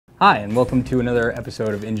Hi, and welcome to another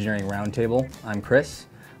episode of Engineering Roundtable. I'm Chris.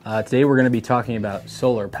 Today we're going to be talking about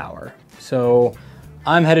solar power. So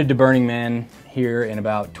I'm headed to Burning Man here in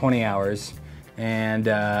about 20 hours, and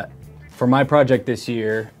for my project this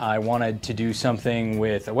year, I wanted to do something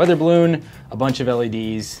with a weather balloon, a bunch of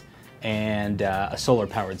LEDs, and a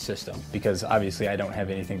solar-powered system, because obviously I don't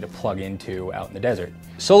have anything to plug into out in the desert.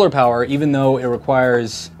 Solar power, even though it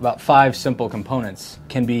requires about 5 simple components,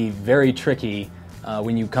 can be very tricky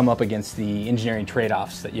when you come up against the engineering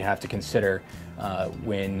trade-offs that you have to consider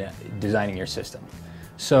when designing your system.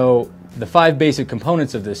 So the 5 basic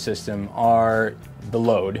components of this system are the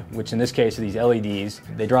load, which in this case are these LEDs.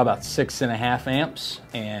 They draw about 6.5 amps,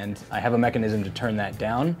 and I have a mechanism to turn that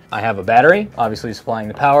down. I have a battery, obviously supplying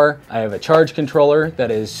the power. I have a charge controller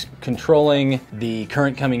that is controlling the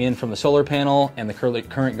current coming in from the solar panel and the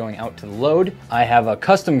current going out to the load. I have a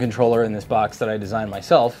custom controller in this box that I designed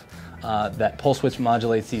myself that pulse width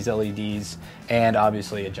modulates these LEDs, and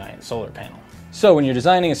obviously a giant solar panel. So when you're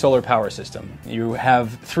designing a solar power system, you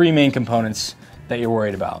have 3 main components that you're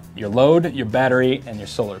worried about: your load, your battery, and your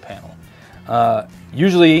solar panel.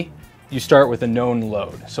 Usually you start with a known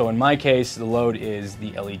load. So in my case, the load is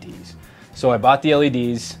the LEDs. So I bought the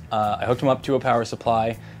LEDs, I hooked them up to a power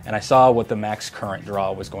supply, and I saw what the max current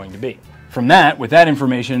draw was going to be. From that, with that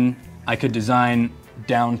information, I could design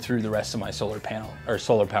down through the rest of my solar panel or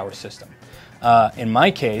solar power system. In my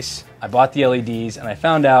case, I bought the LEDs and I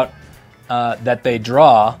found out that they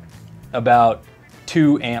draw about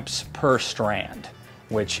 2 amps per strand,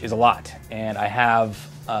 which is a lot. And I have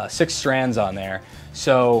 6 strands on there.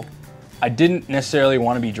 So I didn't necessarily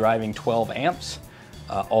want to be driving 12 amps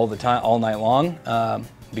all the time, all night long,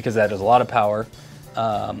 because that is a lot of power.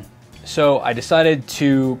 So I decided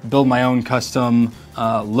to build my own custom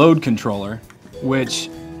load controller, which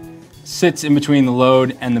sits in between the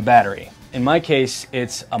load and the battery. In my case,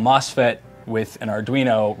 it's a MOSFET with an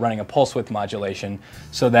Arduino running a pulse width modulation,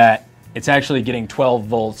 so that it's actually getting 12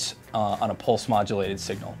 volts on a pulse modulated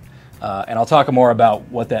signal. And I'll talk more about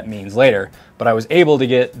what that means later, but I was able to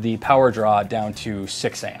get the power draw down to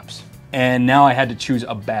 6 amps. And now I had to choose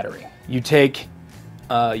a battery. You take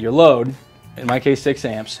your load, in my case 6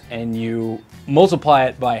 amps, and you multiply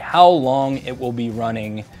it by how long it will be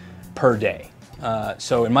running per day.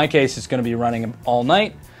 So in my case, it's going to be running all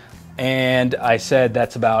night, and I said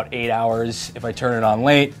that's about 8 hours if I turn it on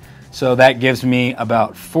late. So that gives me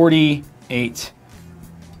about 48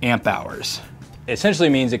 amp hours. It essentially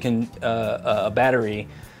means it can a battery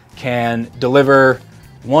can deliver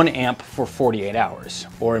 1 amp for 48 hours,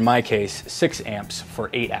 or in my case, 6 amps for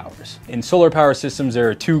 8 hours. In solar power systems, there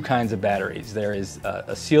are 2 kinds of batteries. There is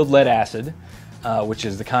a sealed lead acid, which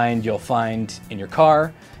is the kind you'll find in your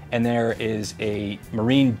car, and there is a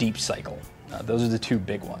marine deep cycle. Those are the 2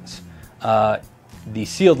 big ones. The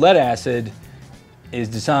sealed lead acid is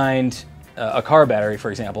designed, a car battery,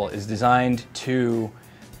 for example, is designed to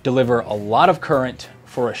deliver a lot of current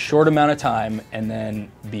for a short amount of time and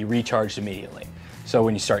then be recharged immediately. So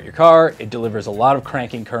when you start your car, it delivers a lot of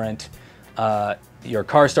cranking current. Your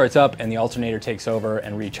car starts up and the alternator takes over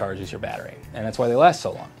and recharges your battery. And that's why they last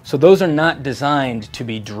so long. So those are not designed to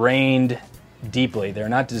be drained deeply. They're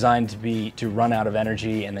not designed to run out of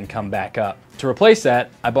energy and then come back up. To replace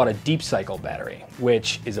that, I bought a deep cycle battery,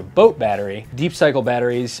 which is a boat battery. Deep cycle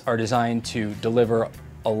batteries are designed to deliver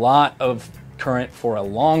a lot of current for a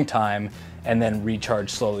long time and then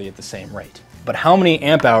recharge slowly at the same rate. But how many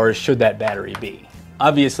amp hours should that battery be?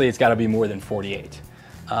 Obviously, it's got to be more than 48.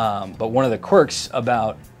 But one of the quirks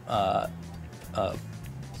about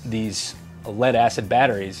these lead acid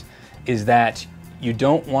batteries is that you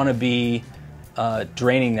don't want to be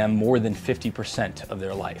draining them more than 50% of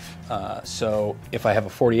their life. So if I have a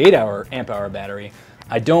 48 amp hour battery,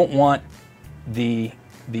 I don't want the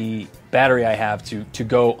battery I have to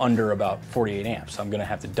go under about 48 amps. I'm going to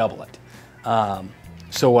have to double it.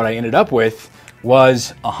 So what I ended up with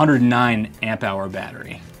was a 109 amp hour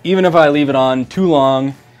battery. Even if I leave it on too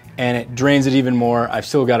long and it drains it even more, I've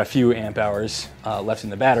still got a few amp hours left in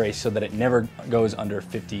the battery, so that it never goes under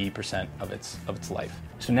 50% of its life.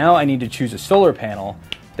 So now I need to choose a solar panel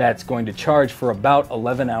that's going to charge for about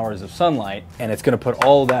 11 hours of sunlight, and it's going to put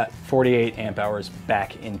all that 48 amp hours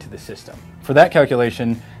back into the system. For that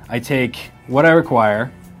calculation, I take what I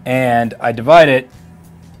require and I divide it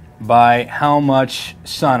by how much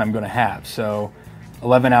sun I'm going to have. So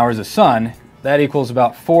 11 hours of sun, that equals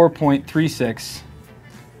about 4.36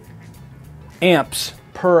 amps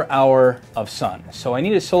per hour of sun. So I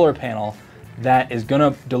need a solar panel that is going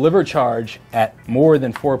to deliver charge at more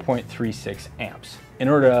than 4.36 amps. In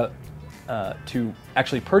order to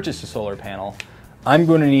actually purchase a solar panel, I'm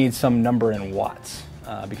going to need some number in watts.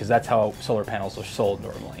 because that's how solar panels are sold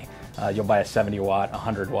normally. You'll buy a 70 watt,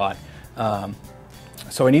 100 watt.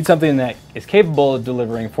 So I need something that is capable of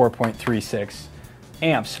delivering 4.36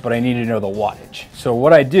 amps, but I need to know the wattage. So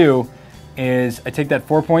what I do is I take that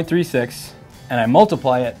 4.36 and I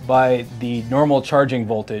multiply it by the normal charging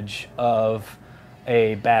voltage of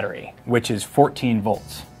a battery, which is 14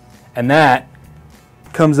 volts. And that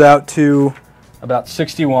comes out to about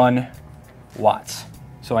 61 watts.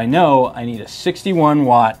 So I know I need a 61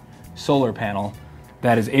 watt solar panel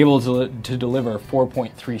that is able to deliver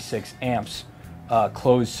 4.36 amps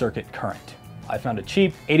closed circuit current. I found a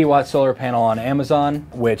cheap 80 watt solar panel on Amazon,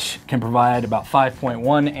 which can provide about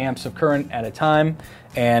 5.1 amps of current at a time,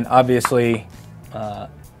 and obviously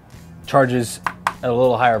charges at a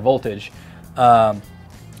little higher voltage.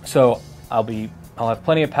 So I'll have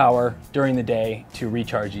plenty of power during the day to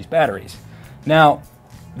recharge these batteries. Now,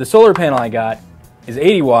 the solar panel I got is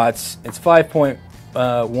 80 watts, it's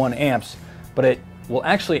 5.1 amps, but it will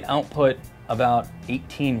actually output about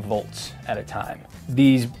 18 volts at a time.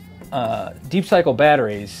 These deep cycle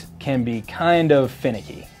batteries can be kind of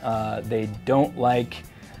finicky. They don't like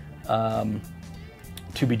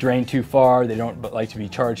to be drained too far, they don't like to be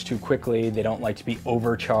charged too quickly, they don't like to be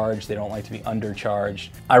overcharged, they don't like to be undercharged.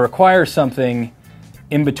 I require something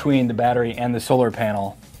in between the battery and the solar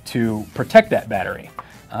panel to protect that battery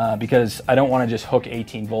because I don't want to just hook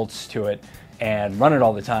 18 volts to it and run it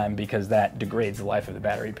all the time, because that degrades the life of the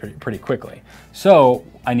battery pretty quickly. So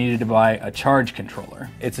I needed to buy a charge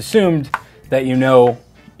controller. It's assumed that you know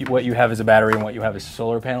what you have as a battery and what you have as a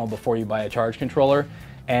solar panel before you buy a charge controller,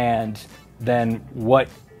 and then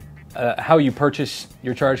how you purchase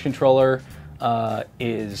your charge controller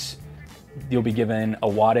is you'll be given a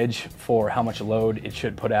wattage for how much load it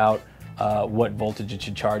should put out, what voltage it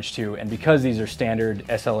should charge to, and because these are standard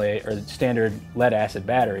SLA or standard lead acid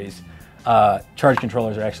batteries, charge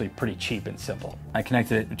controllers are actually pretty cheap and simple. I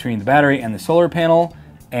connected it between the battery and the solar panel,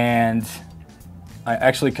 and I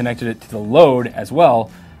actually connected it to the load as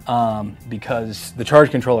well because the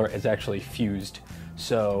charge controller is actually fused,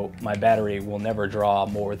 so my battery will never draw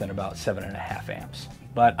more than about 7.5 amps.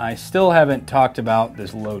 But I still haven't talked about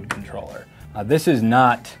this load controller. This is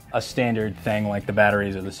not a standard thing like the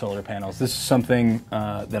batteries or the solar panels. This is something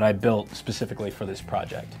that I built specifically for this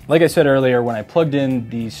project. Like I said earlier, when I plugged in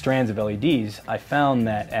these strands of LEDs, I found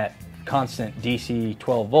that at constant DC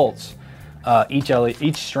 12 volts,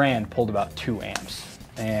 each strand pulled about 2 amps.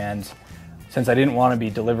 And since I didn't want to be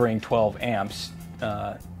delivering 12 amps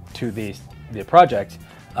to the project,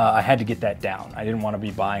 I had to get that down. I didn't want to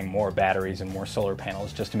be buying more batteries and more solar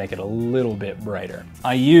panels just to make it a little bit brighter.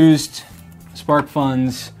 I used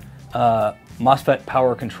SparkFun's MOSFET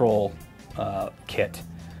power control kit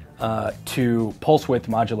to pulse width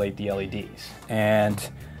modulate the LEDs. And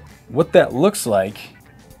what that looks like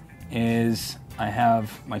is I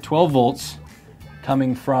have my 12 volts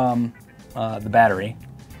coming from the battery.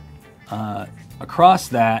 Across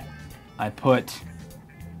that, I put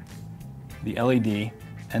the LED,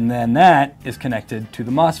 and then that is connected to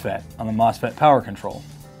the MOSFET on the MOSFET power control.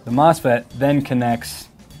 The MOSFET then connects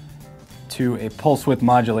to a pulse width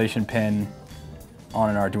modulation pin on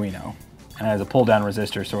an Arduino, and it has a pull down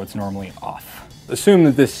resistor, so it's normally off. Assume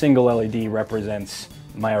that this single LED represents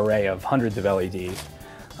my array of hundreds of LEDs.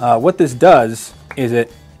 What this does is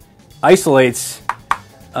it isolates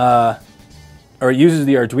or it uses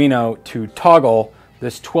the Arduino to toggle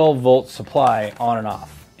this 12 volt supply on and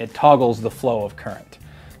off. It toggles the flow of current.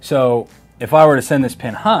 So if I were to send this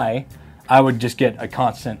pin high, I would just get a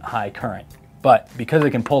constant high current. But because I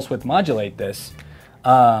can pulse width modulate this,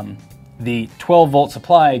 the 12 volt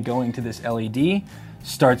supply going to this LED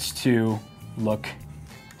starts to look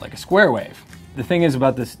like a square wave. The thing is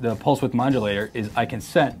about this, the pulse width modulator, is I can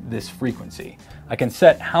set this frequency. I can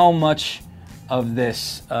set how much of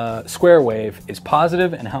this square wave is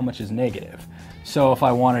positive and how much is negative. So if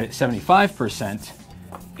I wanted it 75%,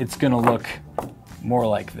 it's going to look more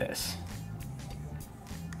like this.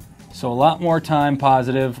 So a lot more time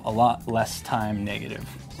positive, a lot less time negative,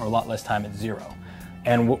 or a lot less time at zero.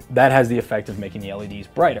 And that has the effect of making the LEDs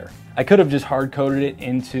brighter. I could have just hard-coded it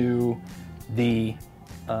into the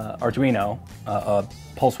Arduino, a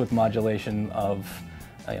pulse width modulation of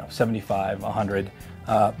 75, 100.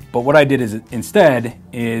 But what I did is instead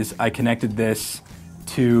is I connected this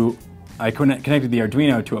to, connected the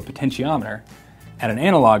Arduino to a potentiometer at an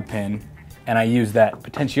analog pin, and I used that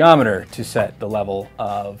potentiometer to set the level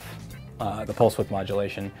of the pulse width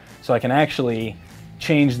modulation. So I can actually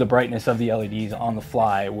change the brightness of the LEDs on the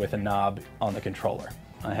fly with a knob on the controller.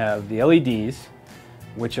 I have the LEDs,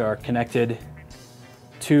 which are connected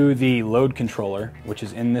to the load controller, which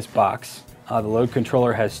is in this box. The load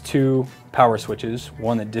controller has two power switches,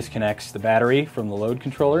 one that disconnects the battery from the load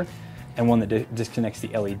controller and one that disconnects the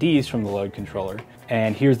LEDs from the load controller.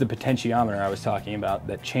 And here's the potentiometer I was talking about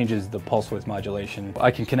that changes the pulse width modulation.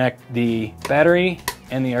 I can connect the battery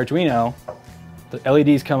and the Arduino, the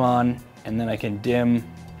LEDs come on, and then I can dim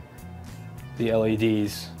the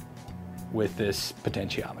LEDs with this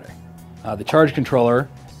potentiometer. The charge controller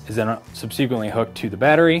is then subsequently hooked to the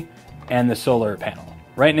battery and the solar panel.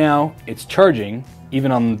 Right now, it's charging,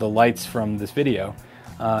 even on the lights from this video,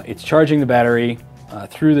 it's charging the battery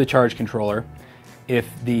through the charge controller. If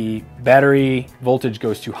the battery voltage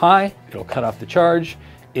goes too high, it'll cut off the charge.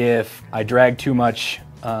 If I drag too much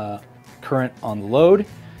current on the load,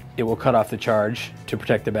 it will cut off the charge to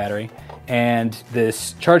protect the battery. And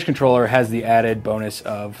this charge controller has the added bonus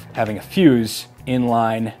of having a fuse in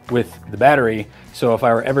line with the battery, so if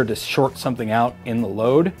I were ever to short something out in the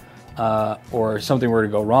load, or something were to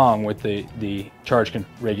go wrong with the charge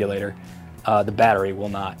regulator, the battery will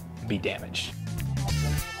not be damaged.